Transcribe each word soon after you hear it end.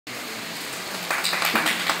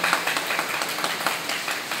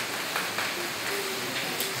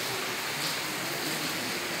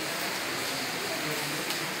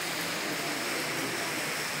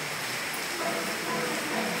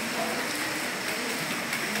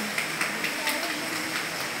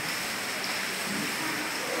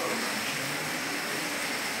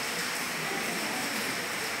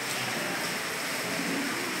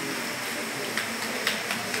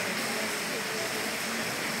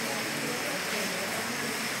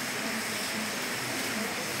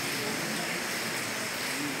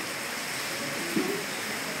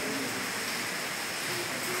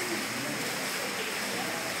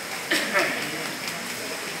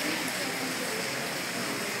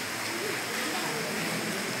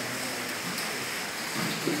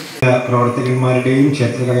പ്രവർത്തകന്മാരുടെയും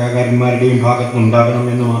ക്ഷേത്രകലാകാരന്മാരുടെയും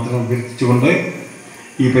ഭാഗത്തുനിന്നുണ്ടാകണമെന്ന് മാത്രം അഭ്യർത്ഥിച്ചുകൊണ്ട്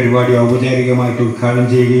ഈ പരിപാടി ഔപചാരികമായിട്ട് ഉദ്ഘാടനം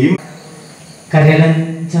ചെയ്യുകയും കരയടൻ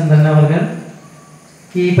ചന്ദ്രൻ അവർ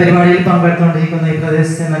ഈ പരിപാടിയിൽ പങ്കെടുത്തുകൊണ്ടിരിക്കുന്ന ഈ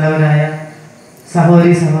പ്രദേശത്തെ നല്ലവരായ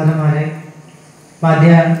സഹോദരി സഹോദരന്മാരെ,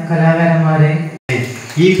 വാദ്യ കലാകാരന്മാരെ,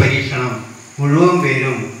 ഈ പരീക്ഷണം മുഴുവൻ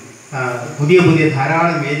പേരും പുതിയ പുതിയ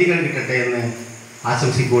ധാരാളം വേദികൾ കിട്ടട്ടെ എന്ന്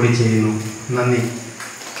ആശംസിക്കുകയും ചെയ്യുന്നു. നന്ദി.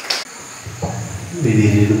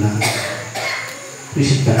 വേദിയിലിരുന്ന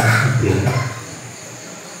വിശുദ്ധ വ്യക്തികളെ,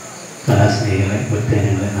 കലാസ്നേഹികളെ,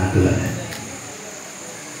 ഭക്തജനങ്ങളെ, നാട്ടുകാരെ,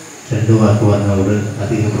 രണ്ടു വാക്ക് പറഞ്ഞവർ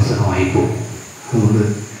അധിക പ്രസംഗമായി പോകും. അതുകൊണ്ട്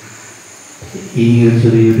ഈ ഒരു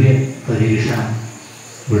ചെറിയൊരു പരീക്ഷണം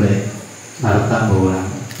ഇവിടെ നടത്താൻ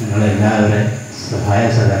പോവുകയാണ്. നിങ്ങളെല്ലാവരുടെ സഹായ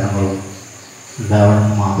സഹകരണങ്ങളും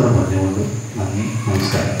ഉണ്ടാവണമെന്ന് മാത്രം പറഞ്ഞുകൊണ്ട് നന്ദി,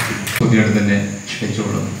 നമസ്കാരം. പുതിയോട് തന്നെ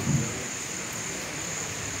ക്ഷണിച്ചോളും.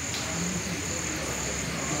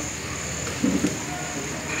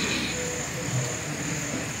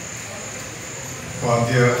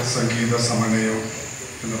 വാദ്യ സംഗീത സമന്വയം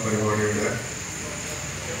എന്ന പരിപാടിയുടെ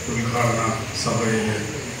ഉദ്ഘാടന സഭയിലെ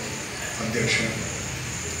അധ്യക്ഷൻ,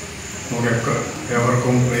 നമുക്ക്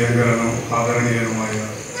ഏവർക്കും പ്രിയങ്കരനും ആദരണീയനുമായ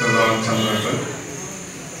കരയാദം ചന്ദ്രൻ,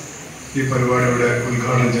 ഈ പരിപാടിയുടെ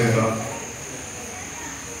ഉദ്ഘാടനം ചെയ്ത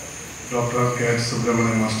ഡോക്ടർ കെ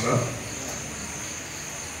സുബ്രഹ്മണ്യൻ മാസ്റ്റർ,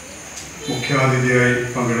 മുഖ്യാതിഥിയായി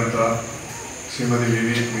പങ്കെടുത്ത ശ്രീമതി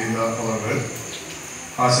വി ഗീത അവർ,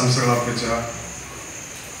 ആശംസകൾ അർപ്പിച്ച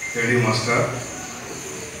A D master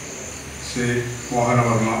Shri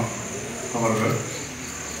Mohanavarma അവർ,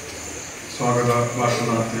 സ്വാഗത ഭാഷണം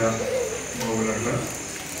നടത്തിയ ഗോകുലട്ട്,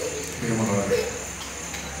 പ്രിയമുള്ളവരെ,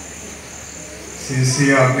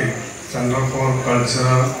 CCRT centre for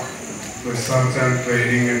cultural research and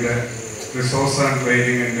ട്രെയിനിങ്ങിൻ്റെ resource and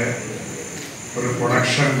ട്രെയിനിങ്ങിൻ്റെ ഒരു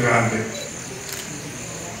പ്രൊഡക്ഷൻ ഗ്രാൻഡ്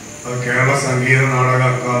അത് കേരള സംഗീത നാടക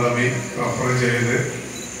അക്കാദമി റഫർ ചെയ്ത്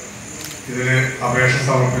ഇതിൽ അപേക്ഷ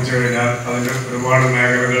സമർപ്പിച്ചു കഴിഞ്ഞാൽ അതിൻ്റെ ഒരുപാട്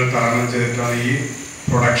മേഖലകൾ തരണം ചെയ്തിട്ടാണ് ഈ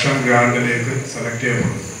പ്രൊഡക്ഷൻ ഗ്രാൻഡിലേക്ക് സെലക്ട്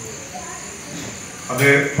ചെയ്യപ്പെടുന്നത്. അത്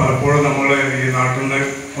പലപ്പോഴും നമ്മൾ ഈ നാട്ടിൽ നിന്ന്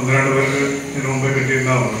ഒന്ന് രണ്ട് പേർക്ക് ഇതിനു മുമ്പ്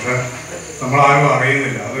കിട്ടിയിട്ടുണ്ടാവും, പക്ഷെ നമ്മളാരും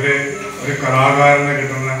അറിയുന്നില്ല. ഒരു കലാകാരന്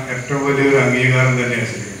കിട്ടുന്ന ഏറ്റവും വലിയൊരു അംഗീകാരം തന്നെയാണ്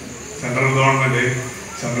ശരി. സെൻട്രൽ ഗവൺമെൻറ്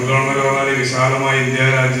പറഞ്ഞാൽ വിശാലമായ ഇന്ത്യ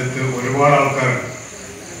രാജ്യത്ത് ഒരുപാട് ആൾക്കാരുണ്ട്.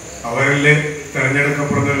 അവരിൽ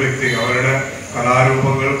തിരഞ്ഞെടുക്കപ്പെടുന്ന ഒരു വ്യക്തി അവരുടെ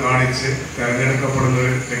കലാരൂപങ്ങൾ കാണിച്ച് തിരഞ്ഞെടുക്കപ്പെടുന്ന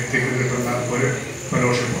ഒരു വ്യക്തിക്ക് കിട്ടുന്ന ഒരു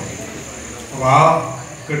ഫെലോഷിപ്പ്. അപ്പോൾ ആ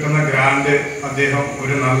കിട്ടുന്ന ഗ്രാൻഡ് അദ്ദേഹം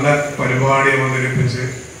ഒരു നല്ല പരിപാടി അവതരിപ്പിച്ച്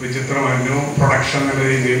വിചിത്രമായ ന്യൂ പ്രൊഡക്ഷൻ എന്ന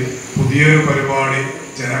രീതിയിൽ പുതിയൊരു പരിപാടി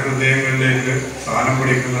ജനഹൃദയങ്ങളിലേക്ക് സ്ഥാനം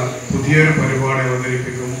പിടിക്കുന്ന പുതിയൊരു പരിപാടി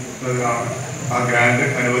അവതരിപ്പിക്കുന്നതിനാണ് ആ ഗ്രാൻഡ്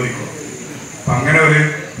അനുവദിക്കുന്നത്. അപ്പം അങ്ങനെ ഒരു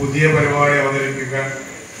പുതിയ പരിപാടി അവതരിപ്പിക്കാൻ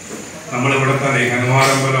നമ്മളിവിടെ തന്നെ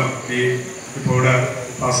ഹനുമാനമ്പലം ഇപ്പോൾ ഇവിടെ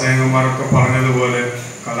പാസയങ്ങന്മാരൊക്കെ പറഞ്ഞതുപോലെ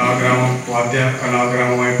കലാഗ്രാമം, വാദ്യ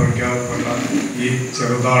കലാഗ്രാമമായി പ്രഖ്യാപിക്കപ്പെട്ട ഈ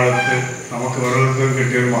ചെറുതാഴത്ത് നമുക്ക് ഓരോരുത്തർക്കും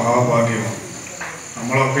കിട്ടിയൊരു മഹാഭാഗ്യമാണ്.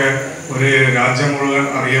 നമ്മളൊക്കെ ഒരു രാജ്യം മുഴുവൻ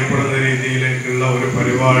അറിയപ്പെടുന്ന രീതിയിലേക്കുള്ള ഒരു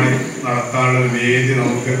പരിപാടി നടത്താനുള്ള ഒരു വേദി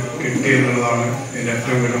നമുക്ക് കിട്ടിയെന്നുള്ളതാണ് ഇതിൻ്റെ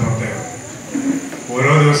ഏറ്റവും വലിയ പ്രത്യേകത.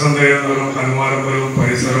 ഓരോ ദിവസം കഴിയുന്നവരും ഹനുമാനമ്പലവും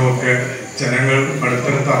പരിസരവും ഒക്കെ ജനങ്ങൾ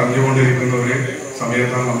അടുത്തടുത്ത് അറിഞ്ഞുകൊണ്ടിരിക്കുന്ന ഒരു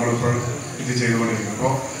സമയത്താണ് നമ്മളിപ്പോൾ ഇത് ചെയ്തുകൊണ്ടിരിക്കുന്നത്.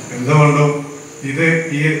 അപ്പോൾ എന്തുകൊണ്ടും ഇത്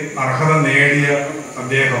ഈ അർഹത നേടിയ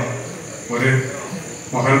അദ്ദേഹം ഒരു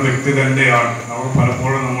മഹൽ വ്യക്തി തന്നെയാണ്. നമുക്ക്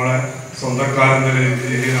പലപ്പോഴും നമ്മളെ സ്വന്തക്കാരെന്ന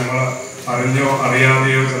രീതിയിൽ നമ്മൾ അറിഞ്ഞോ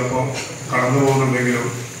അറിയാതെയോ ചിലപ്പോൾ കടന്നു പോകുന്നുണ്ടെങ്കിലും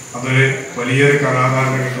അതൊരു വലിയൊരു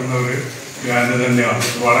കലാകാരന് കിട്ടുന്ന ഒരു ഗ്രാൻഡ് തന്നെയാണ്.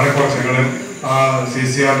 വളരെ കുറച്ച് ഞങ്ങൾ ആ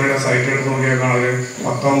CCRTയുടെ സൈറ്റ് എടുത്ത് നോക്കിയാൽ കാണാൻ ഒരു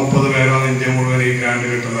 10-30 പേരാണ് ഇന്ത്യ മുഴുവൻ ഈ ഗ്രാൻഡ്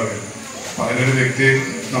കിട്ടുന്നത്. അപ്പം അതിലൊരു വ്യക്തി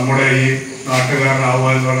നമ്മുടെ ഈ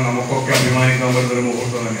നാട്ടുകാരനാവുക എന്ന് പറഞ്ഞാൽ നമുക്കൊക്കെ അഭിമാനിക്കാൻ പറ്റുന്നൊരു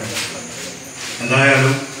മുഹൂർത്തം തന്നെയാണ്.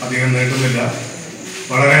 എന്തായാലും അധികം നീട്ടുന്നില്ല,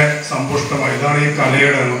 വളരെ സമ്പുഷ്ടമായി. ഇതാണ് ഈ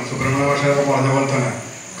കലയുടെ, സുബ്രഹ്മണ്യ ഭാഷയൊക്കെ പറഞ്ഞ പോലെ തന്നെ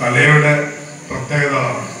കലയുടെ പ്രത്യേകത.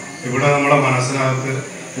 ഇവിടെ നമ്മുടെ മനസ്സിനകത്ത്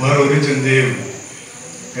വേറൊരു ചിന്തയും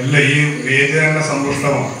അല്ല. ഈ വേദി തന്നെ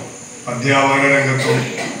സമ്പുഷ്ടമാണ്. അധ്യാപന രംഗത്തും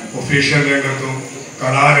ഒഫീഷ്യൽ രംഗത്തും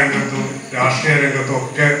കലാരംഗത്തും രാഷ്ട്രീയ രംഗത്തും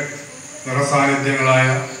ഒക്കെ നിറസാന്നിധ്യങ്ങളായ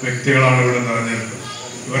വ്യക്തികളാണ് ഇവിടെ നിറഞ്ഞെടുത്തത്.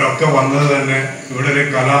 ഇവരൊക്കെ വന്നത് തന്നെ ഇവിടെ ഒരു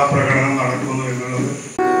കലാപ്രകടനം നടക്കുന്നു എന്നുള്ളത്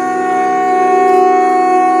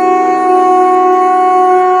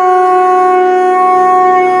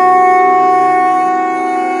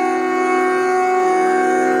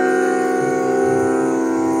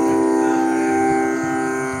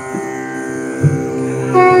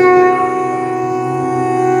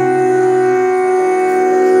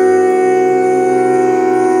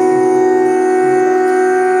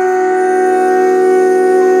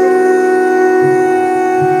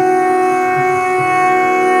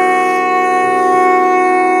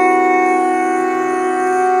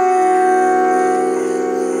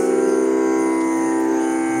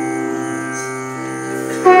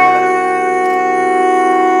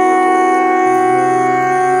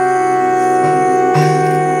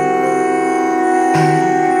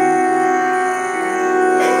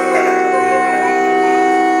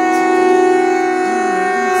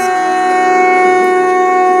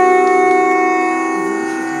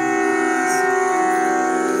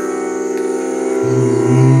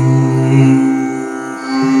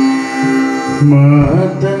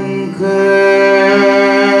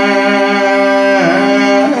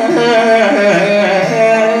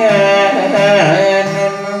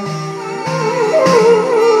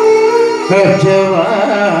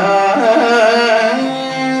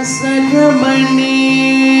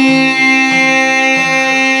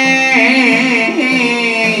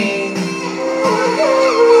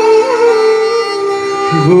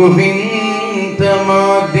गोविन्दमाद्यं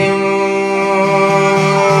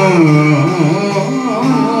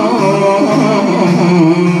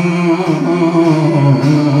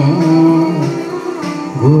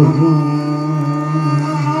गुरु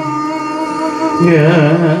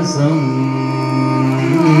यासं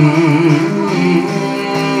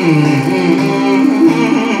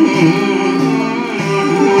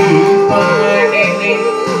पाणिनि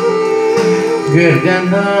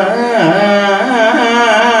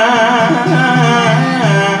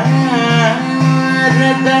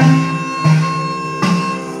गगनारद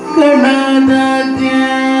गणादाद्य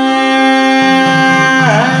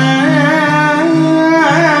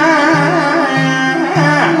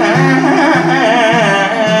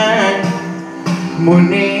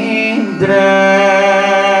मुनीन्द्र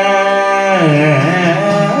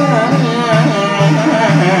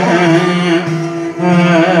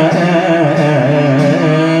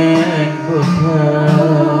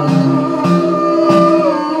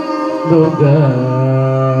दुर्गा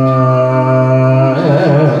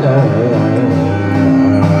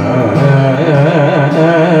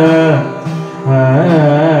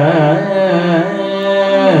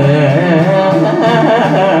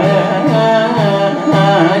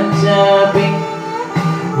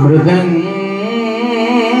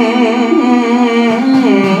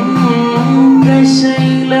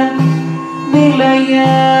मृदंगशैल निलय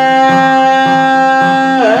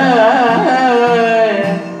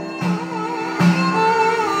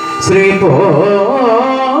श्री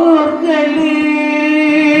पोर्गली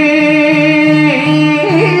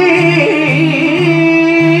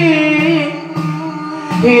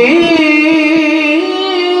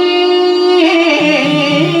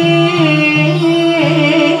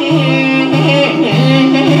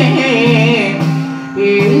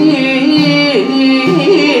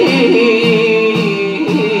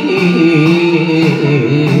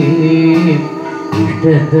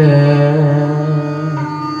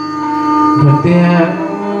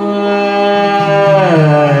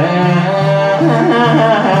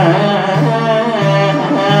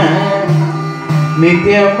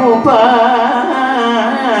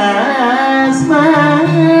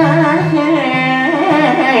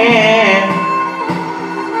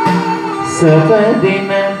सपदिन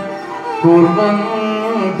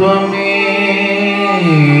कुर्वन्तु मे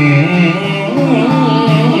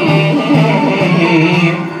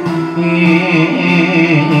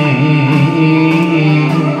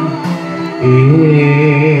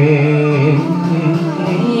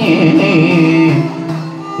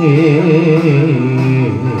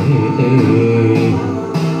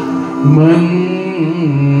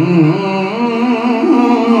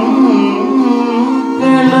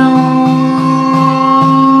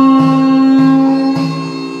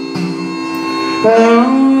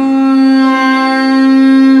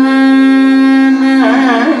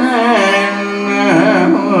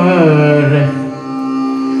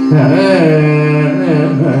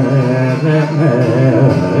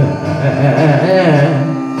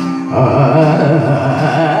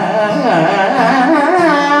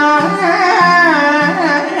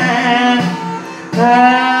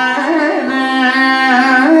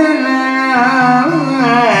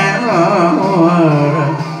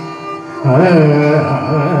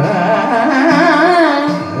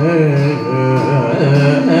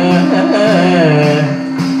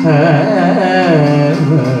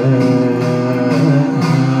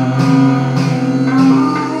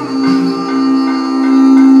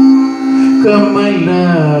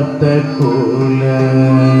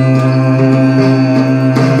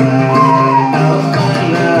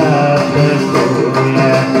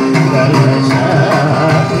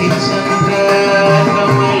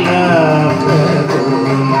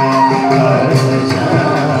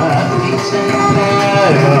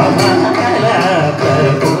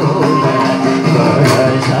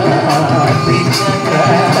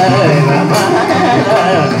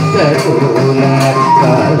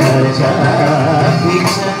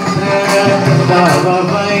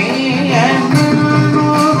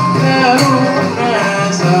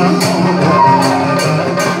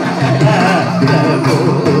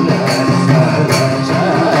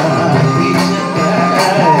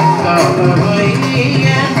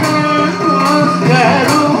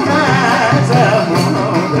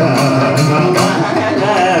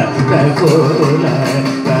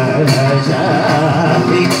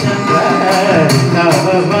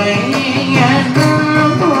Bye.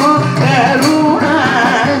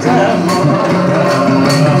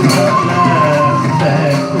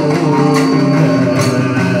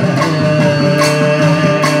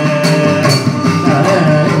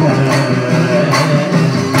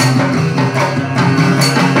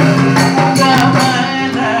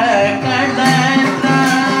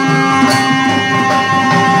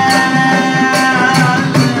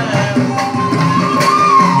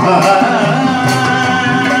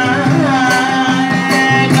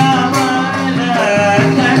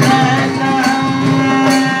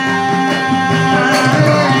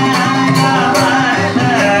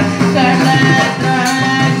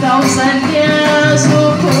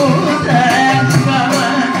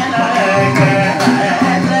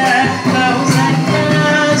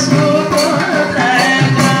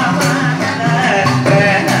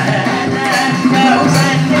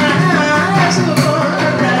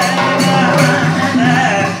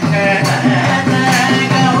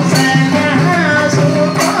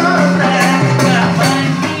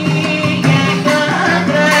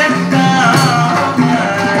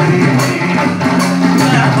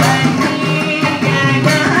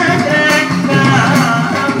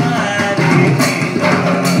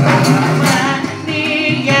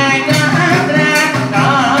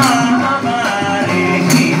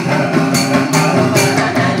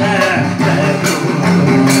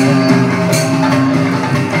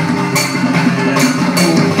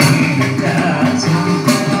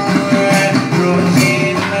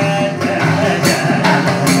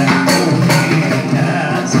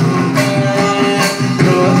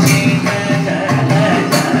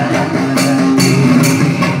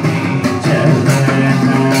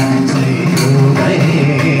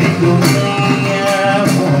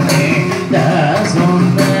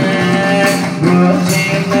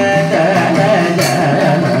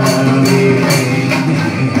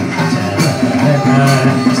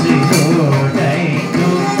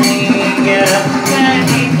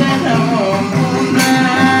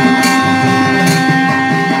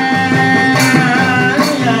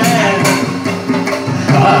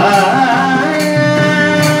 Thank you.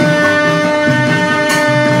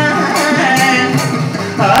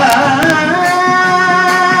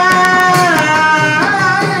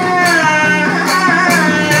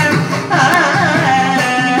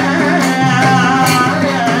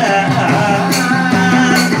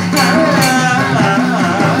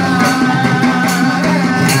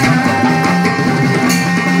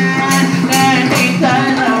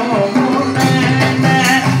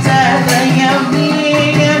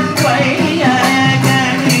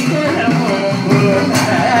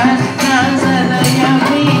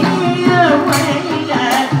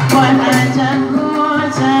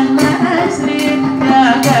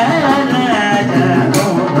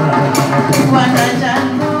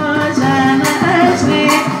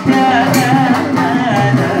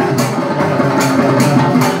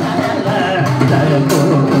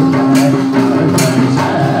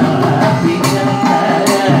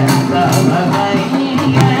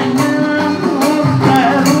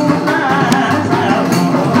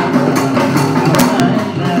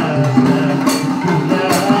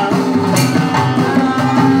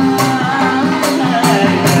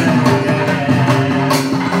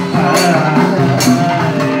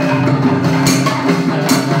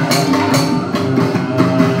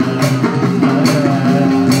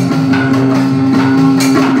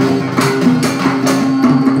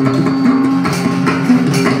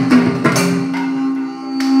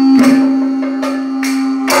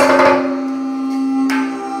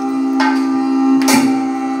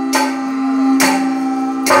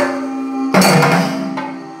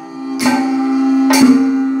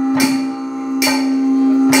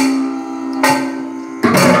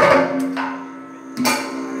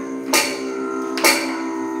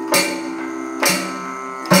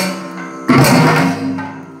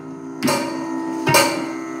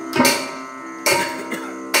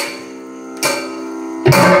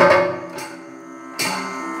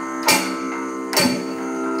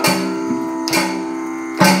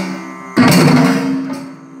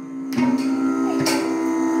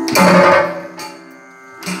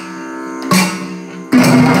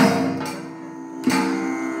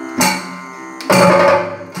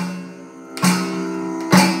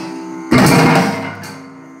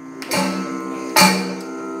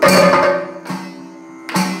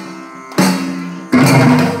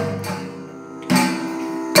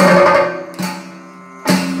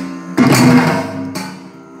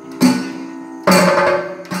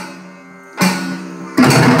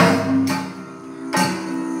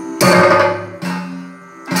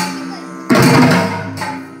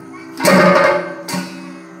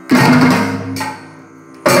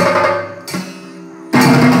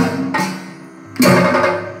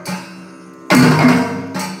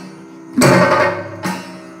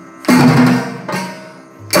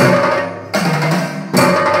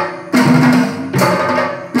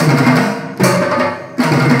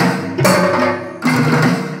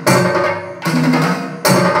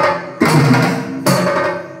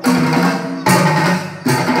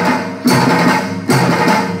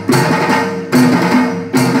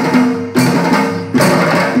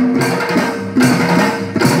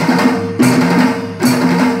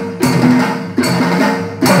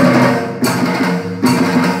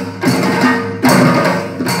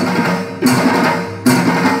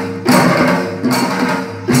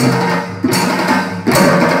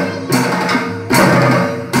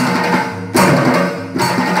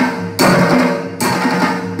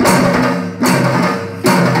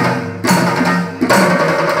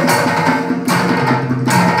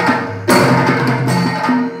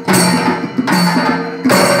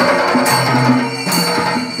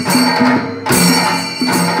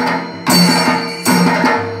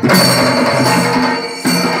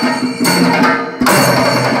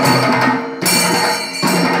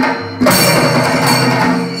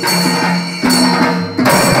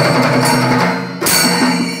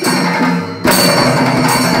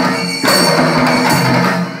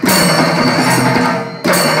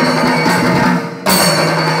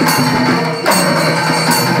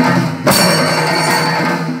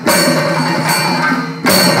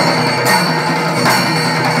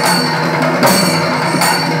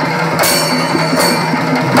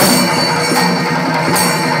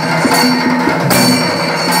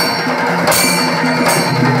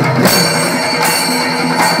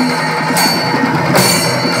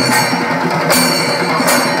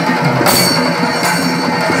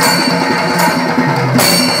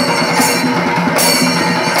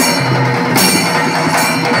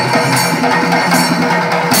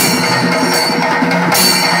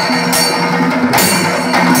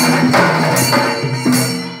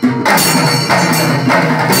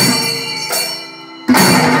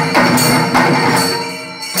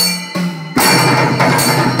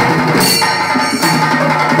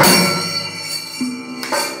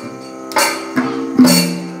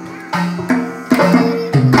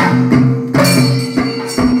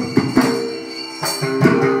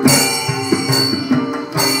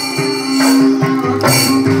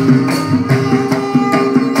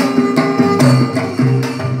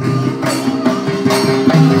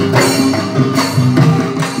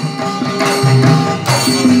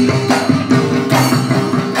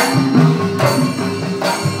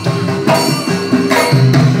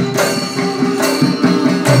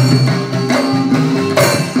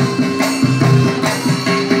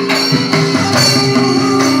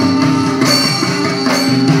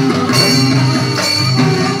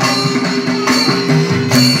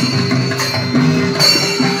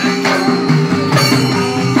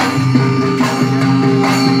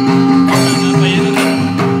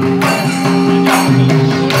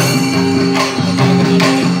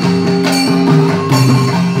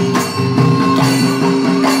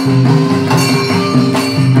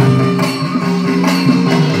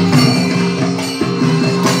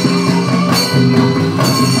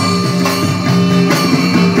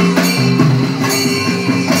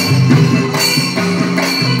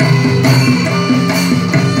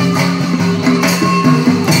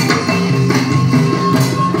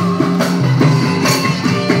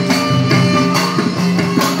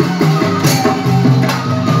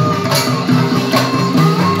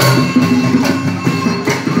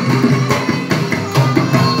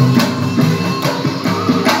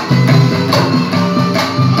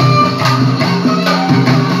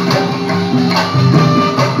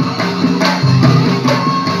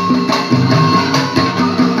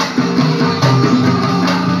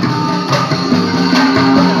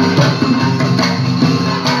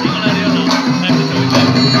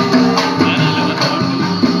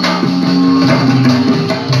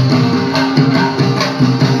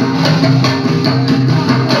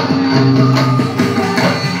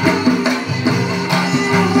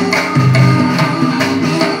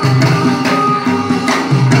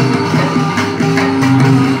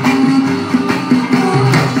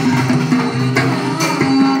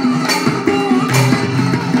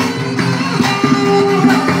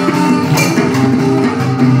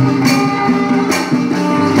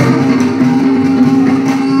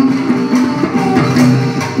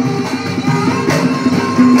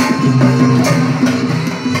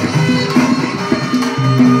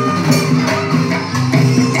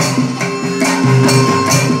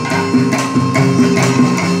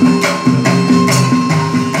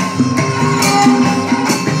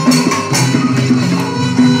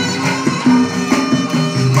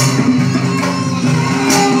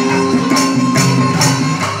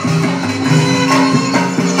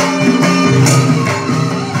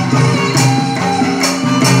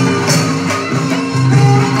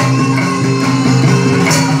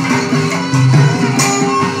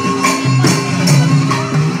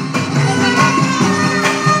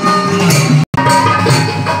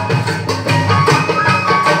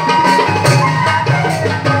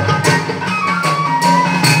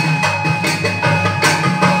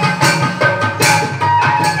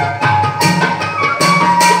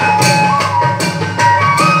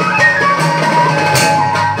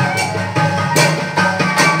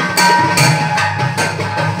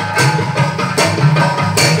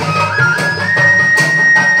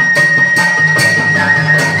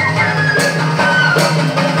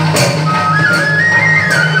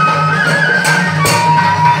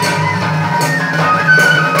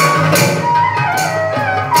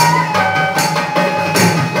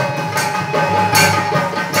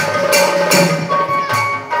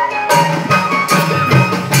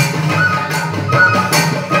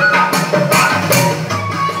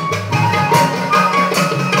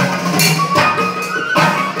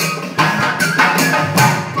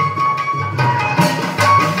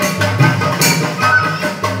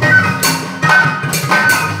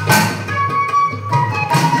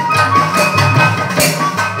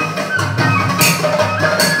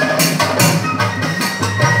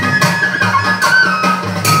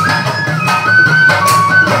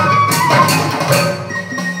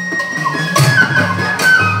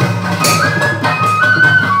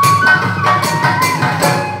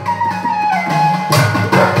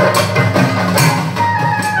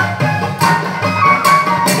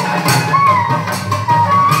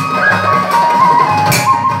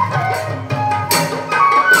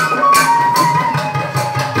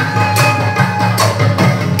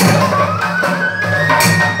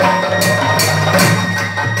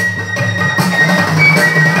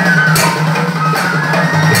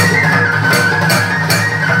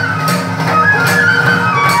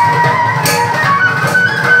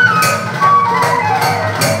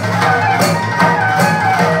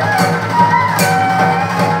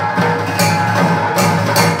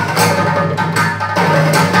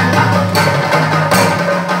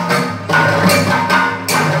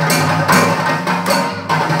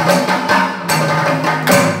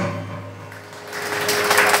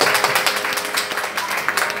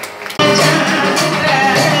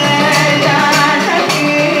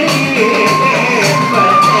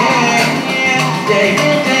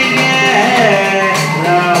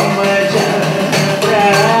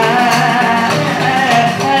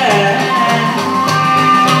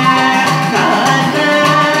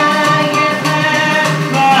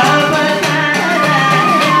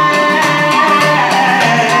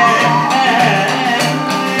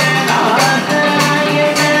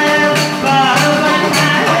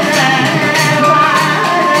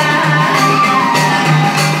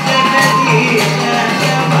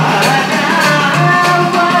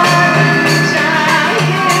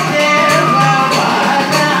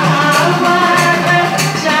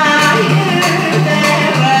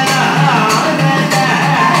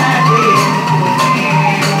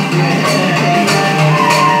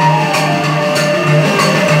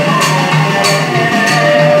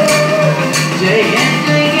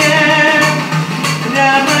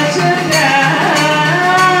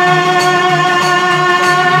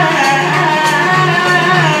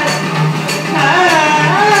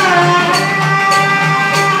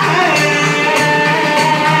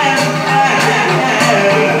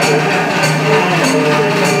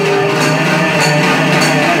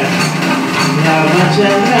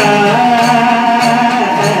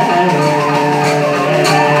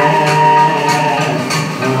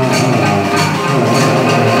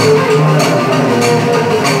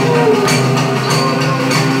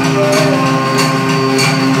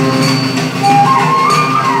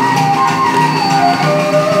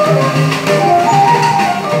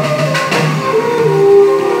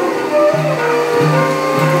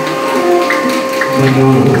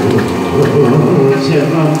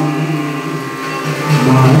 മനോജമം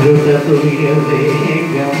മാരുതതുല്യവേഗം